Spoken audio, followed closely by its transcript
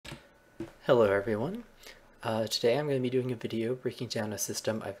Hello everyone. Today I'm going to be doing a video breaking down a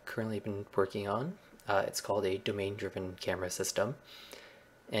system I've currently been working on. It's called a domain-driven camera system.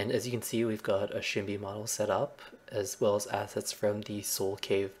 And as you can see, we've got a Shinbi model set up, as well as assets from the Soul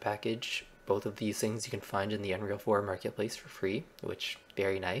Cave package. Both of these things you can find in the Unreal 4 marketplace for free, which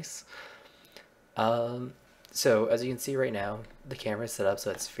very nice. So as you can see right now, the camera is set up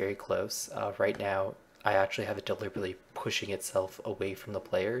so it's very close. Right now, I actually have it deliberately pushing itself away from the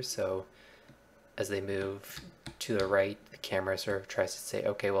player, so as they move to the right, the camera sort of tries to say,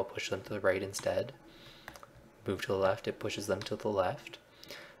 okay, well, push them to the right instead. Move to the left, it pushes them to the left.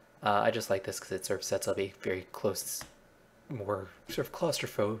 I just like this because it sort of sets up a very close, more sort of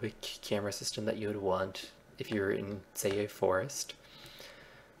claustrophobic camera system that you would want if you were in, say, a forest.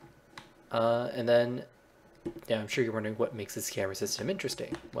 And then, yeah, I'm sure you're wondering what makes this camera system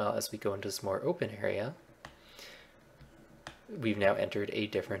interesting. Well, as we go into this more open area, we've now entered a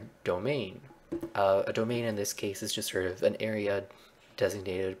different domain. A domain in this case is just sort of an area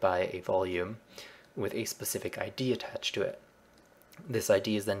designated by a volume with a specific ID attached to it. This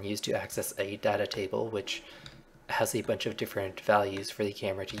ID is then used to access a data table which has a bunch of different values for the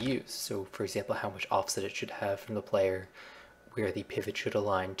camera to use. So for example, how much offset it should have from the player, where the pivot should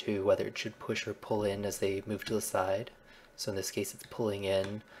align to, whether it should push or pull in as they move to the side. So in this case it's pulling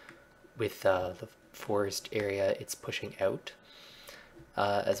in. With the forest area it's pushing out,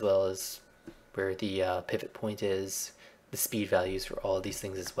 as well as where the pivot point is, the speed values for all of these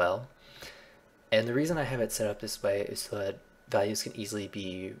things as well. And the reason I have it set up this way is so that values can easily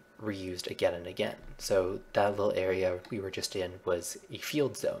be reused again and again. So that little area we were just in was a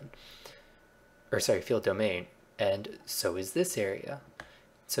field zone, or sorry, field domain, and so is this area.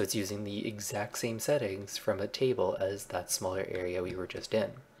 So it's using the exact same settings from a table as that smaller area we were just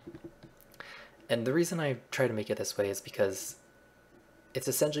in. And the reason I try to make it this way is because it's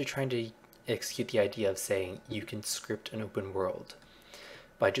essentially trying to execute the idea of saying you can script an open world.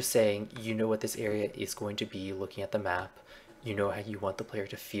 By just saying you know what this area is going to be looking at the map, you know how you want the player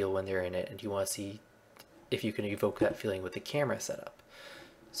to feel when they're in it, and you want to see if you can evoke that feeling with the camera setup.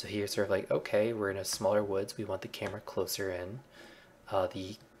 So here it's sort of like, okay, we're in a smaller woods, we want the camera closer in.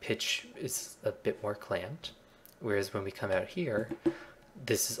 The pitch is a bit more clamped, whereas when we come out here,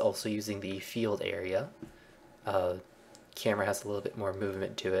 this is also using the field area. Camera has a little bit more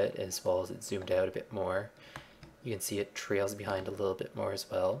movement to it, as well as it's zoomed out a bit more. You can see it trails behind a little bit more as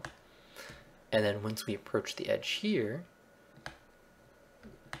well. And then once we approach the edge here,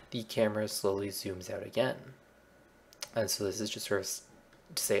 the camera slowly zooms out again. And so this is just sort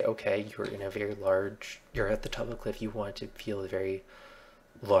of to say, okay, you're in a very large, you're at the top of a cliff, you want it to feel very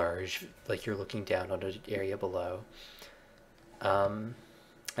large, like you're looking down on an area below. And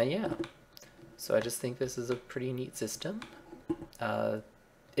yeah. So I just think this is a pretty neat system.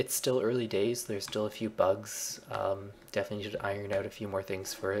 It's still early days, there's still a few bugs, definitely need to iron out a few more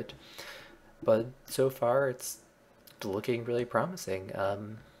things for it. But so far it's looking really promising.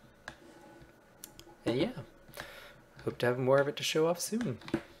 And yeah, hope to have more of it to show off soon.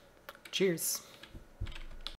 Cheers!